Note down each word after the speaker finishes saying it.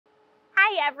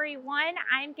Hi everyone,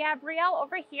 I'm Gabrielle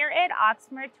over here at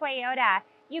Oxmoor Toyota.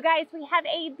 You guys, we have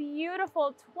a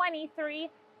beautiful 23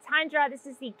 Tundra. This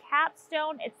is the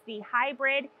Capstone. It's the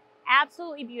hybrid,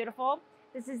 absolutely beautiful.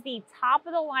 This is the top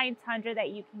of the line Tundra that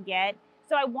you can get.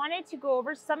 So I wanted to go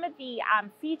over some of the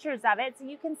features of it so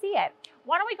you can see it.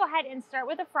 Why don't we go ahead and start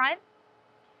with the front.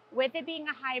 With it being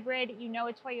a hybrid, you know,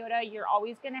 a Toyota, you're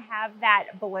always going to have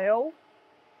that blue.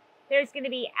 There's going to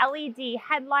be LED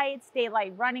headlights,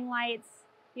 daylight running lights.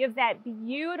 You have that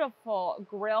beautiful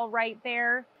grille right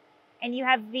there. And you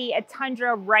have the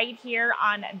Tundra right here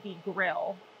on the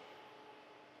grille.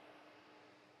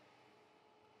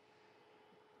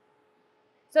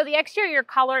 So the exterior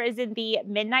color is in the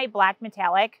midnight black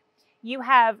metallic. You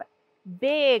have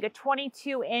big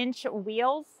 22-inch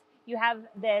wheels. You have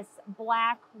this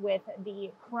black with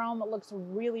the chrome. It looks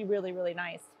really, really, really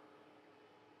nice.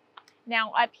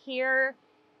 Now up here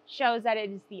shows that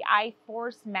it is the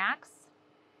iForce Max.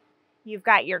 You've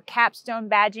got your Capstone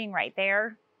badging right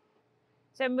there.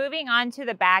 So moving on to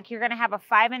the back, you're going to have a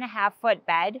 5.5-foot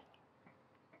bed.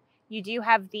 You do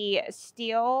have the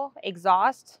steel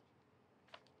exhaust.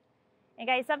 And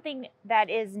guys, something that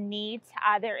is neat,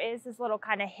 there is this little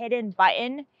kind of hidden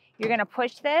button. You're going to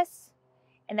push this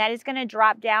and that is going to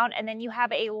drop down, and then you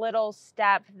have a little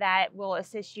step that will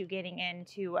assist you getting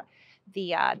into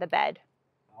the bed.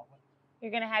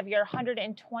 You're going to have your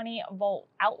 120-volt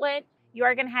outlet. You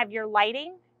are going to have your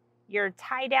lighting, your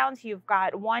tie downs. You've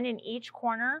got one in each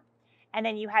corner, and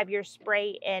then you have your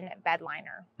spray-in bed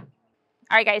liner. All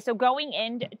right, guys, so going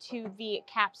into the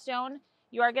Capstone,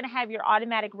 you are going to have your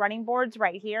automatic running boards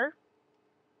right here.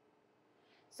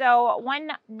 So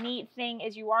one neat thing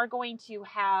is you are going to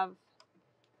have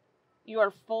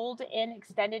your fold-in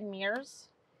extended mirrors,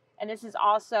 and this is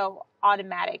also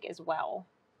automatic as well.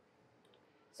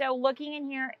 So looking in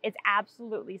here, it's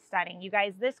absolutely stunning. You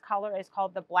guys, this color is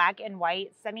called the black and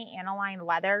white semi-aniline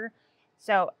leather.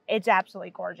 So it's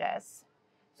absolutely gorgeous.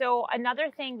 So another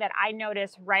thing that I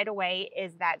noticed right away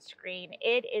is that screen.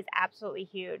 It is absolutely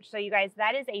huge. So you guys,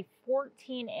 that is a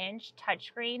 14-inch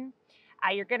touchscreen.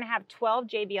 You're going to have 12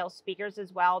 JBL speakers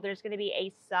as well. There's going to be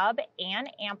a sub and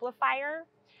amplifier.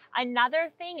 Another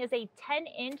thing is a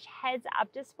 10-inch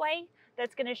heads-up display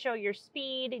that's going to show your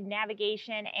speed,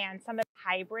 navigation, and some of the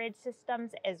hybrid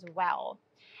systems as well.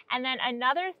 And then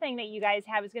another thing that you guys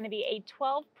have is going to be a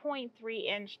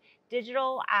 12.3-inch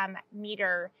digital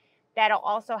meter that'll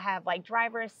also have like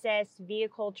driver assist,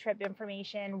 vehicle trip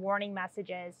information, warning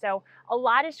messages. So a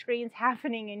lot of screens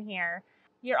happening in here.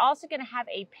 You're also going to have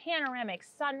a panoramic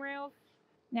sunroof.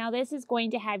 Now this is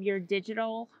going to have your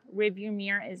digital rearview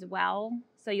mirror as well.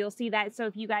 So you'll see that. So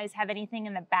if you guys have anything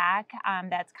in the back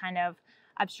that's kind of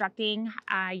obstructing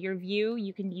your view,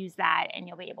 you can use that and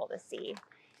you'll be able to see.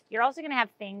 You're also going to have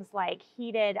things like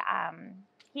heated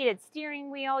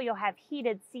steering wheel. You'll have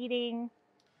heated seating.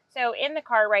 So in the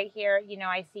car right here, you know,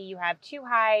 I see you have 2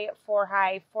 high,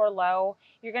 4 low.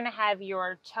 You're going to have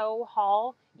your tow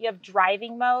haul. You have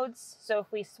driving modes. So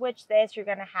if we switch this, you're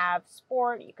going to have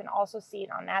sport. You can also see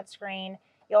it on that screen.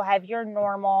 You'll have your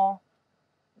normal.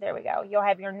 There we go. You'll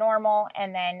have your normal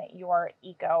and then your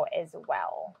eco as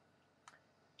well.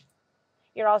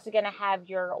 You're also going to have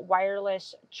your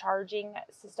wireless charging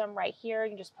system right here.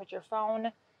 You can just put your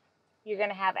phone. You're going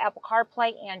to have Apple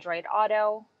CarPlay, Android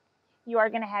Auto. You are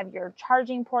going to have your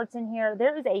charging ports in here.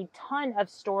 There is a ton of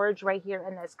storage right here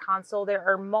in this console. There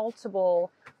are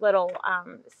multiple little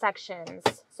sections.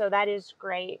 So that is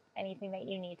great. Anything that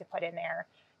you need to put in there.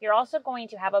 You're also going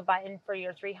to have a button for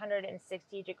your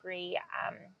 360-degree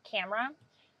camera.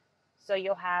 So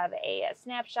you'll have a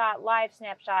snapshot, live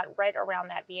snapshot right around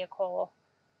that vehicle.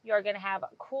 You're going to have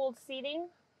cooled seating.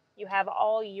 You have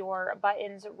all your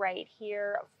buttons right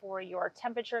here for your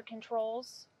temperature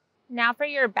controls. Now for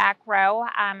your back row,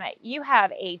 you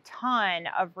have a ton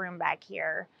of room back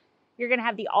here. You're going to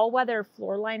have the all-weather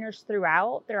floor liners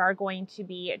throughout. There are going to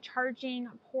be charging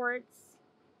ports.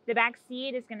 The back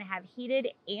seat is going to have heated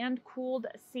and cooled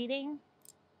seating.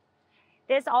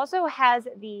 This also has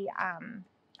the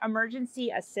emergency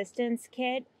assistance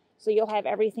kit, so you'll have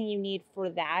everything you need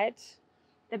for that.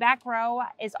 The back row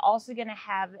is also going to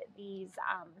have these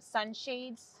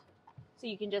sunshades. So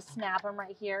you can just snap them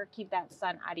right here, keep that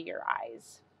sun out of your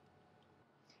eyes.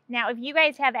 Now, if you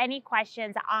guys have any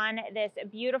questions on this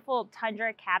beautiful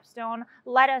Tundra Capstone,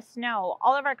 let us know.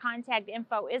 All of our contact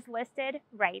info is listed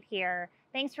right here.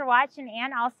 Thanks for watching,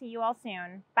 and I'll see you all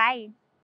soon. Bye.